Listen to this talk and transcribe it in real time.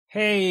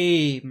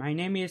Hey, my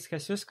name is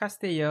Jesus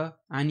Castillo,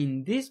 and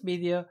in this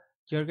video,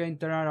 you're going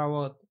to learn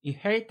about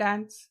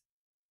inheritance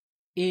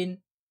in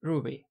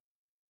Ruby.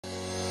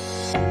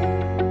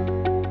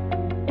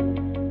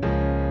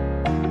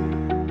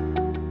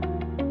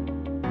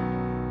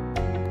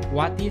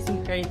 What is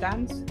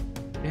inheritance?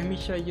 Let me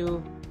show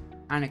you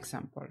an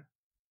example.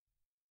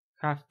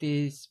 Have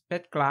this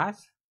pet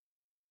class,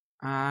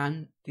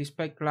 and this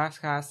pet class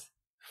has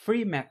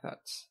three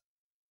methods.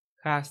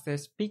 Has the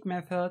speak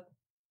method,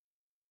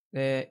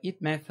 the eat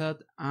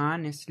method,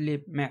 and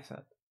sleep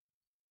method.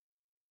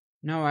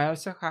 Now I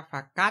also have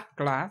a cat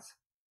class,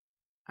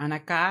 and a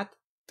cat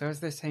does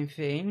the same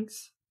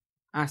things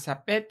as a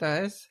pet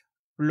does,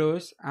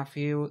 plus a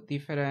few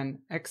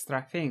different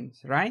extra things,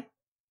 right?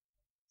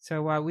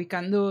 So what we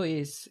can do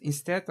is,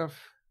 instead of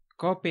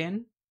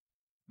copying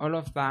all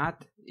of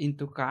that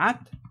into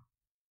cat,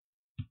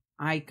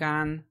 I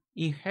can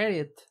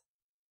inherit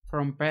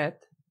from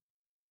pet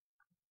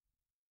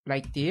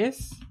like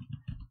this,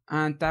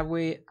 and that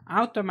will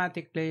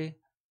automatically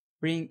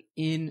bring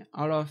in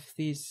all of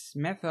these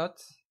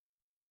methods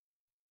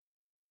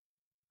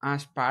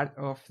as part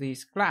of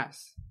this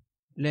class.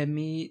 Let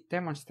me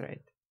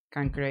demonstrate.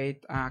 Can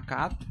create a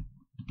cat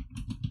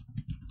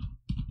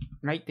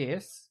like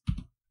this,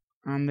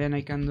 and then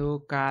I can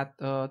do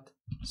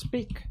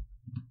cat.speak,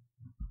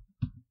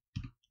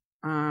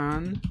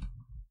 and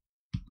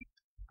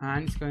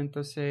it's going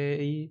to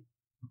say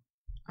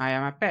I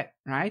am a pet,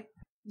 right?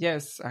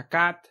 Yes, a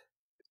cat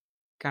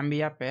can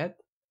be a pet,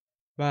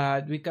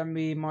 but we can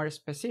be more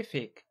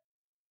specific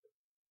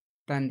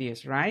than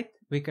this, right?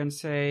 We can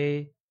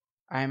say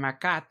I am a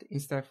cat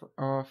instead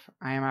of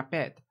I am a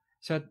pet.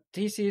 So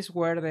this is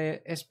where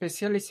the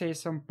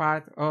specialization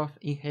part of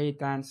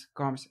inheritance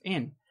comes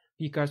in,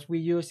 because we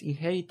use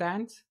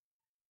inheritance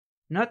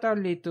not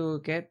only to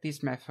get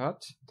these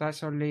methods,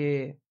 that's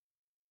only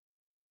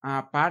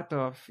a part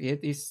of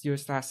it, is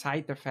just a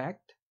side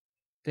effect.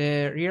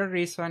 The real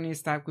reason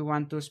is that we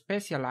want to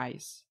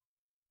specialize.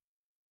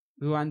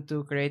 We want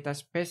to create a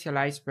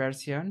specialized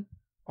version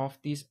of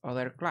this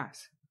other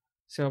class.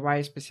 So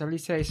by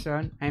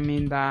specialization, I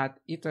mean that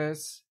it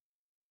is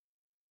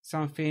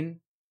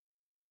something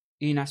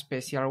in a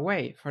special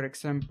way. For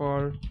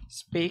example,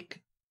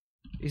 speak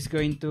is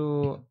going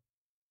to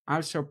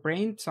also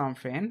print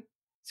something.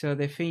 So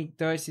the thing it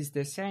does is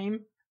the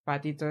same,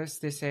 but it does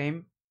the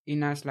same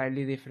in a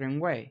slightly different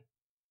way.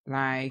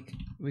 Like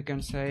we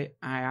can say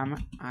I am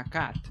a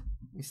cat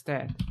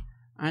instead.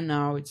 And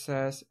now it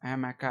says I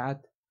am a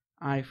cat.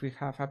 And if we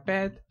have a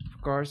pet,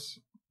 of course,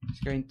 it's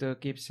going to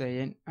keep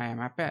saying I am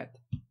a pet.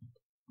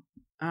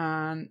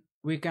 And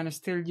we can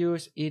still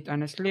use eat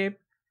and sleep.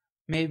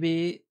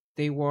 Maybe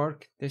they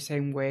work the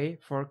same way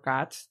for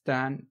cats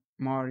than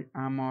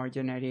a more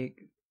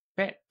generic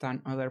pet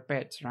than other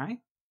pets, right?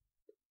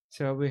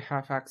 So we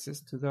have access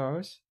to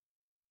those.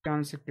 You can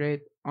also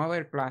create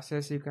other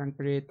classes. You can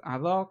create a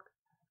dog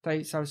that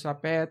is also a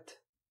pet,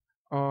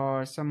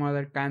 or some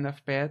other kind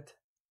of pet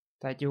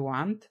that you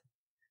want.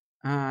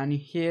 And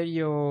here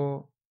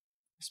you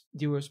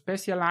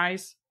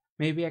specialize.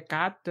 Maybe a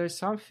cat does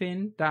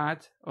something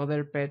that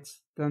other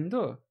pets don't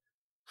do.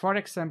 For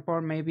example,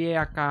 maybe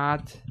a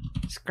cat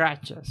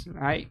scratches,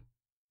 right?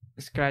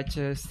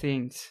 Scratches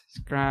things,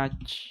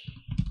 scratch,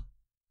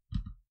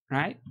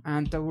 right?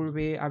 And that will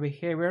be a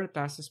behavior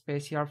that's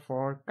special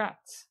for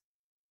cats.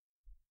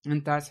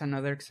 And that's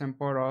another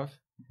example of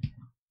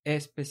a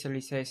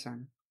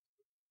specialization.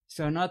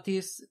 So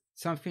notice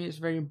something is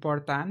very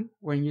important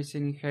when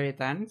using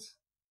inheritance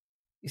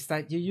is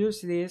that you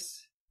use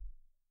this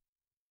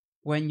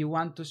when you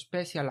want to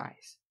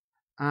specialize,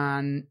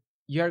 and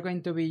you're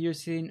going to be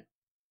using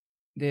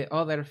the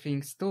other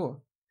things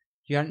too.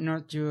 You are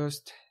not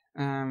just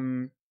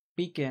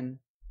picking,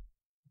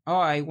 oh,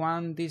 I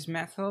want this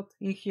method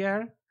in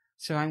here,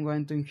 so I'm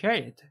going to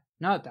inherit.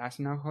 No, that's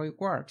not how it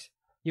works.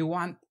 You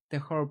want the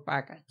whole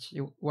package.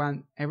 You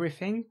want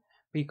everything,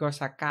 because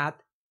a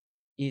cat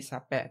is a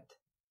pet.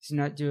 It's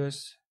not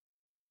just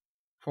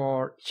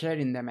for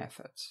sharing the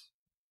methods,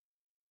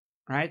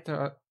 right?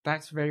 So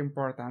that's very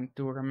important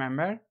to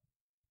remember,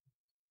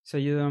 so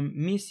you don't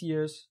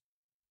misuse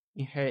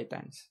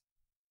inheritance.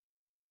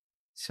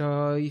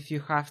 So if you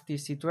have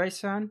this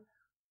situation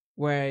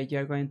where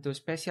you're going to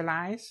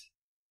specialize,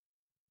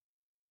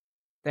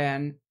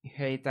 then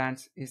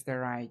inheritance is the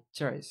right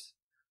choice.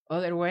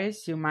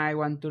 Otherwise, you might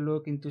want to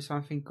look into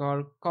something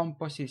called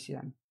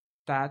composition.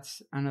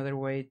 That's another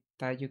way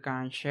that you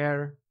can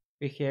share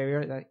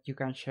behavior, that you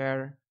can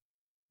share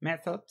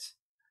methods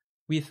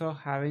without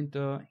having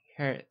to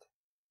inherit.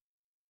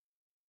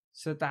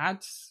 So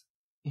that's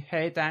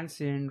inheritance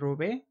in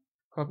Ruby.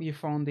 Hope you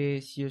found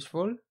this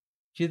useful.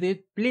 If you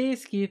did,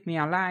 please give me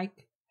a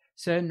like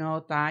so I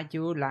know that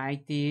you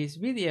like this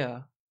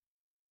video.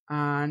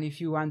 And if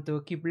you want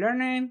to keep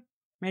learning,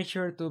 make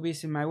sure to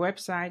visit my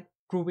website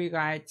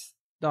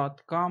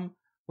rubyguides.com,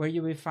 where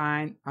you will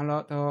find a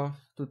lot of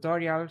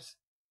tutorials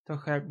to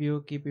help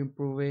you keep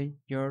improving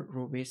your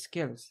Ruby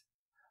skills.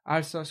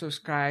 Also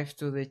subscribe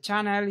to the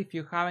channel if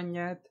you haven't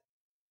yet.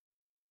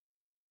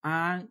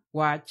 and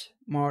watch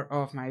more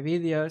of my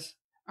videos,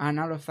 and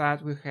all of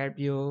that will help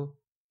you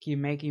keep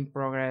making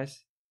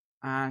progress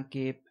and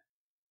keep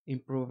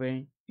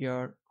improving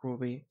your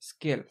Ruby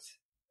skills.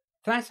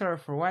 Thanks a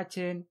lot for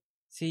watching.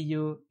 See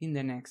you in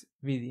the next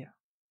video.